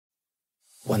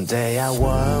One day I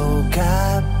woke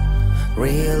up,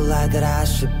 realized that I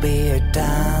should be a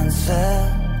dancer.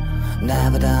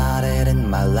 Never done it in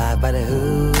my life, but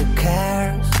who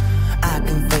cares? I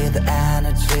can feel the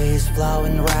energies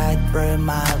flowing right through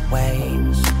my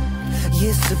veins.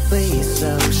 Used to be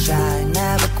so shy,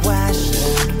 never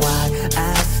questioned why.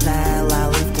 As snail, I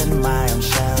lived in my own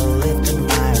shell, lived in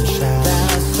my own shell. Then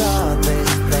I saw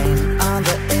this thing on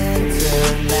the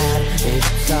internet. It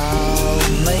told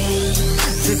me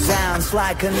to dance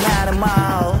like an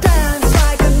animal. Dance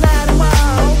like an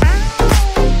animal.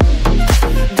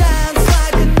 Dance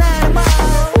like an animal.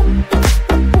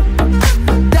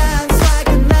 Dance like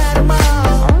an animal.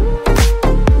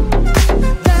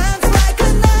 Dance like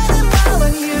an animal,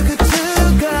 and you good to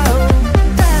go.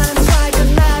 Dance like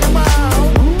an animal.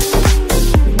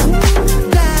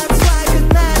 Dance like an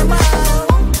animal.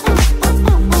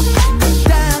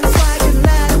 Dance like an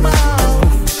animal.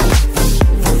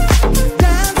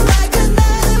 Dance like an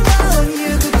animal, and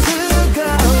you good to go.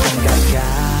 I think I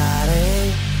got it.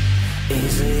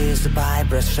 Easy as the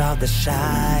brush of the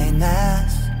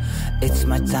shyness. It's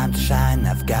my time to shine,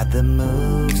 I've got the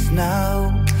moves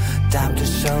now. Time to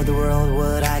show the world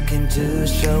what I can do,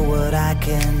 show what I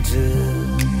can do.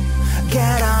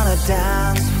 Get on a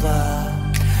dance floor,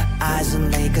 eyes on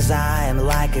me cause I am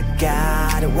like a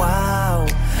god, wow.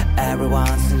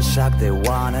 Everyone's in shock, they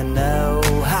wanna know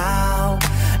how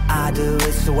I do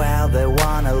it so well, they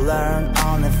wanna learn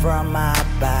only from my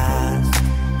past.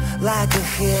 Like a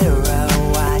hero,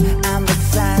 I am the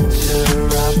center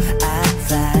of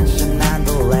attention, and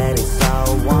the ladies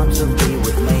all want to be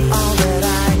with me. All that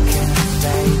I can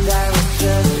say, there is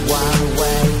just one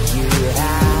way. You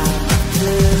have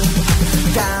to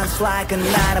dance like an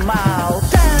animal.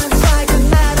 Dance like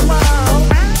an animal.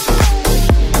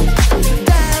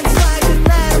 Dance like an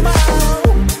animal.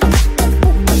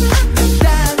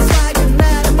 Dance like an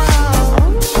animal.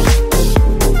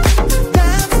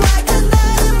 Dance like an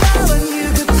animal, and you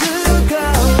good to go.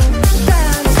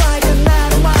 Dance like an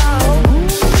animal.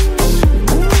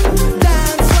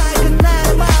 Dance like an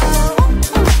animal.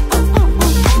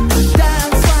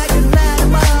 Dance like an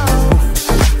animal.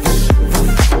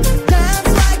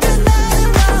 Dance like an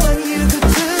animal, and you good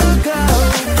to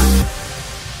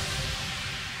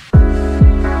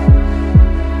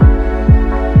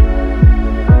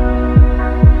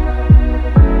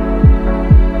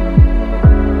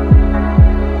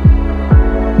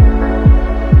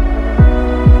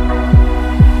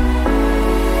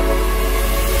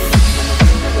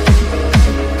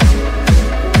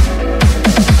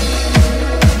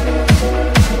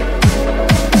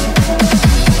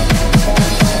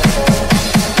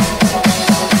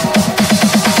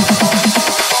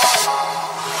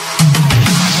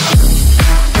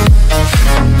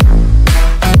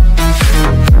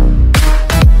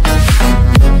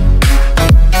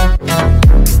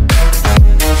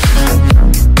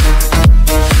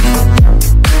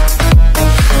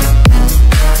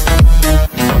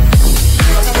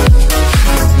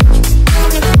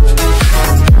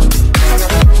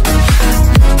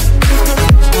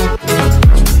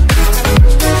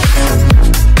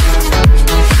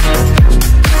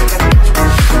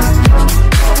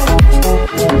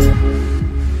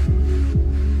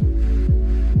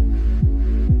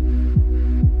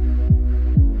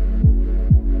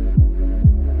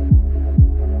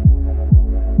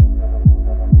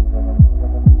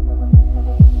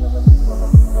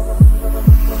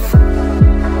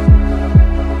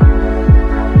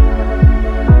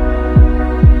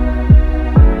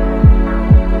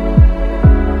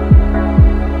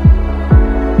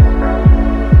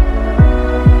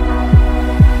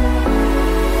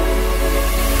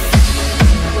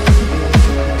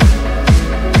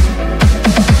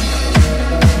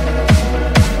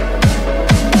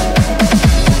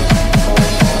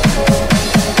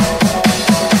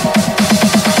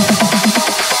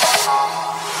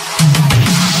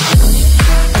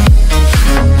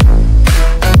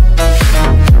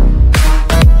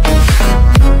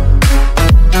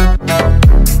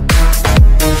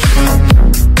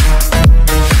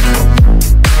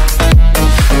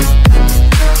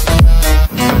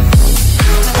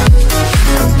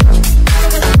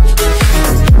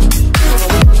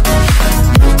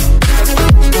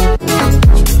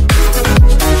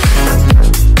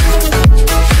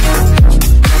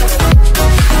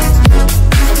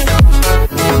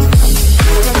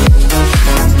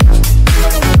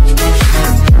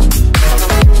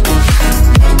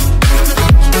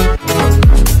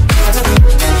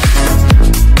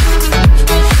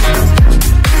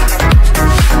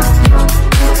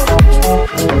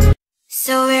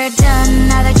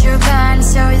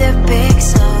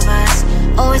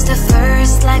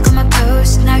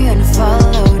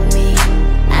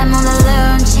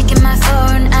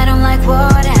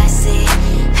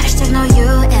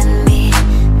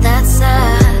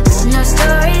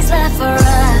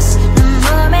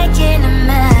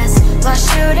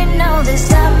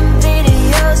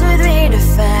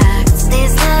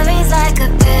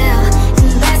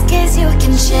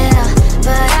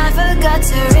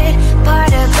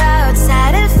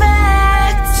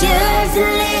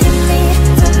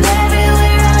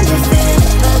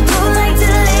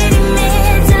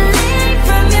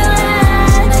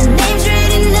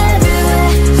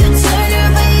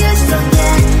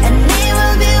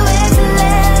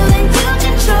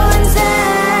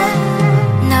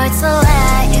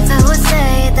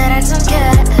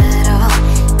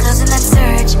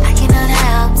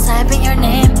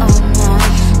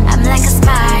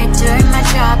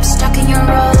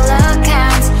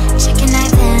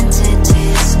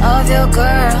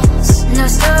no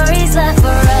stories left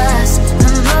for us, no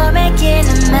more making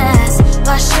a mess.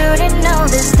 Why shouldn't know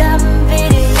this dumb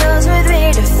videos with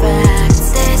weird facts?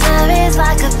 This love is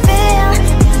like a pill,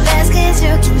 best case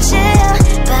you can chill,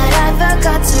 but I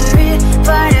forgot to read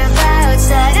part about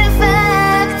side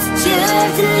effects. You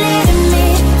have deleted me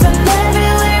from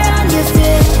everywhere on your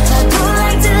feed. I don't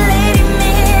like deleting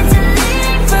me,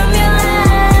 deleting from your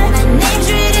life. My name's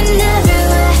written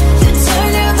everywhere. You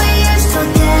turn her but you still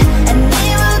care, and me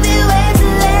will be way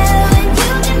too late when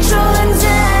you control and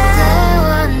tell. I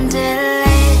won't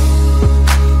delete,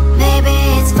 maybe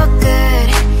it's for good.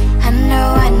 I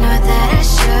know that I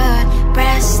should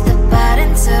press the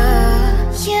button too.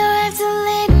 You have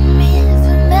deleted me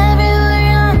from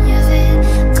everywhere on your feed.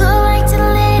 Go like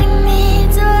deleting me,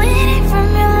 deleting from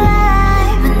your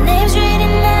life. My name's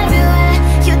written everywhere.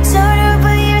 You told her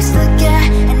but you still care,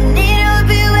 and it'll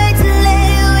be way too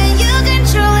late when you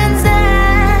control and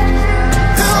stand.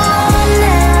 Go on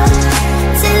now,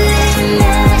 delete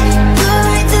me. Go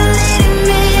like deleting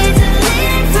me,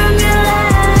 deleting from your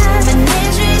life. My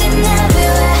name's written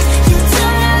everywhere. You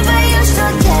told her but you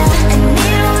still care, and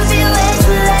it'll be way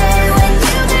too late when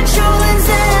you control and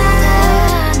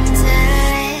stand.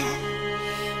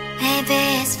 Maybe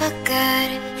it's for good.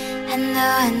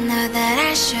 I know that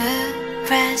I should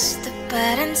press the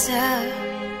button too.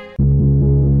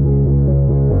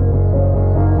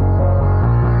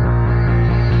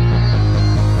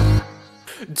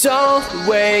 Don't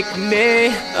wake me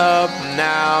up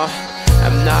now.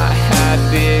 I'm not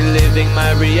happy living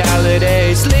my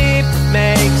reality. Sleep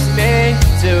makes me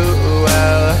do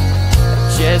well.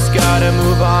 Just gotta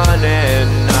move on and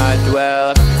not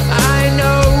dwell. I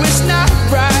know it's not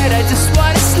right, I just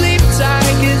wanna sleep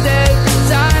tight. Cause every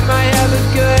time I have a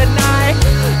good night,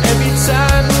 every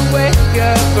time I wake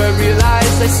up I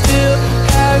realize I still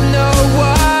have no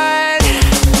one.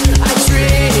 I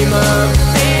dream of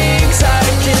things I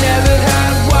can never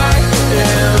have. Why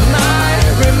am I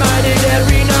reminded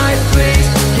every night? Please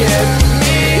give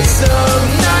me some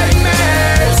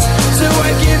nightmares so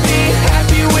I can be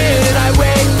happy when I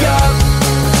wake up.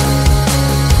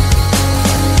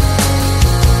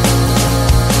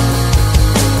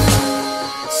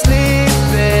 Sleep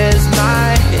is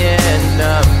my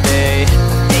enemy,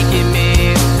 making me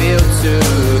feel too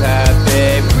happy.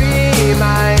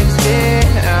 Reminds me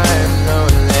I'm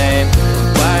lonely.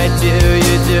 Why do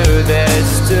you do this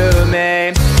to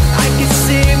me? I can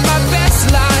see my best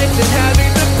life and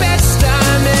having the best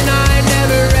time, and I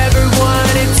never ever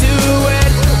wanted to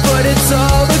end, but it's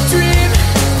all a dream,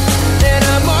 and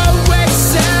I'm always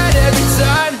sad every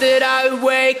time that I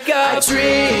wake up. I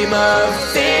dream of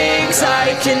things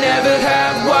I can never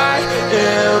have. Why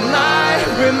am I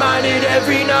reminded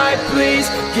every night? Please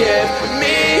give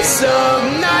me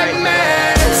some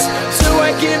nightmares so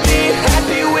I can be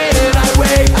happy when I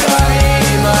wake up. I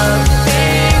dream of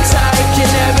things I can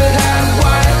never have.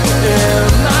 Why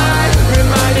am I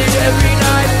reminded every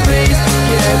night? Please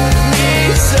give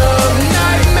me some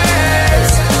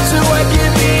nightmares so I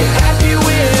can be happy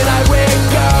when I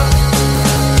wake up.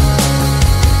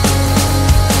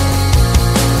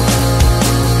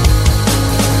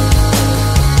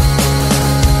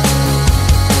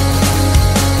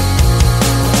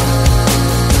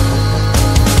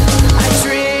 I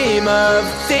dream of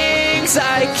things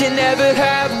I can never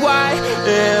have. Why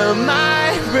am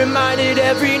I reminded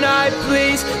every night?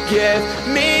 Please give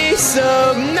me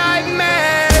some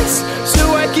nightmares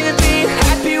so I can be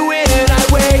happy when I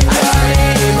wake up.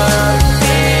 I dream of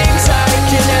things I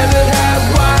can never have.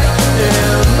 Why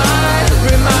am I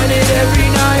reminded every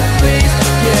night? Please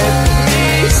give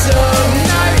me some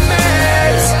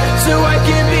nightmares so I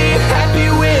can be happy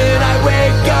when I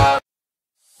wake up.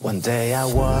 One day I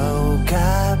woke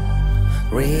up,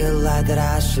 realized that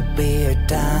I should be a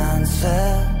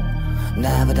dancer.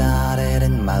 Never done it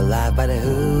in my life, but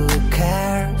who cares?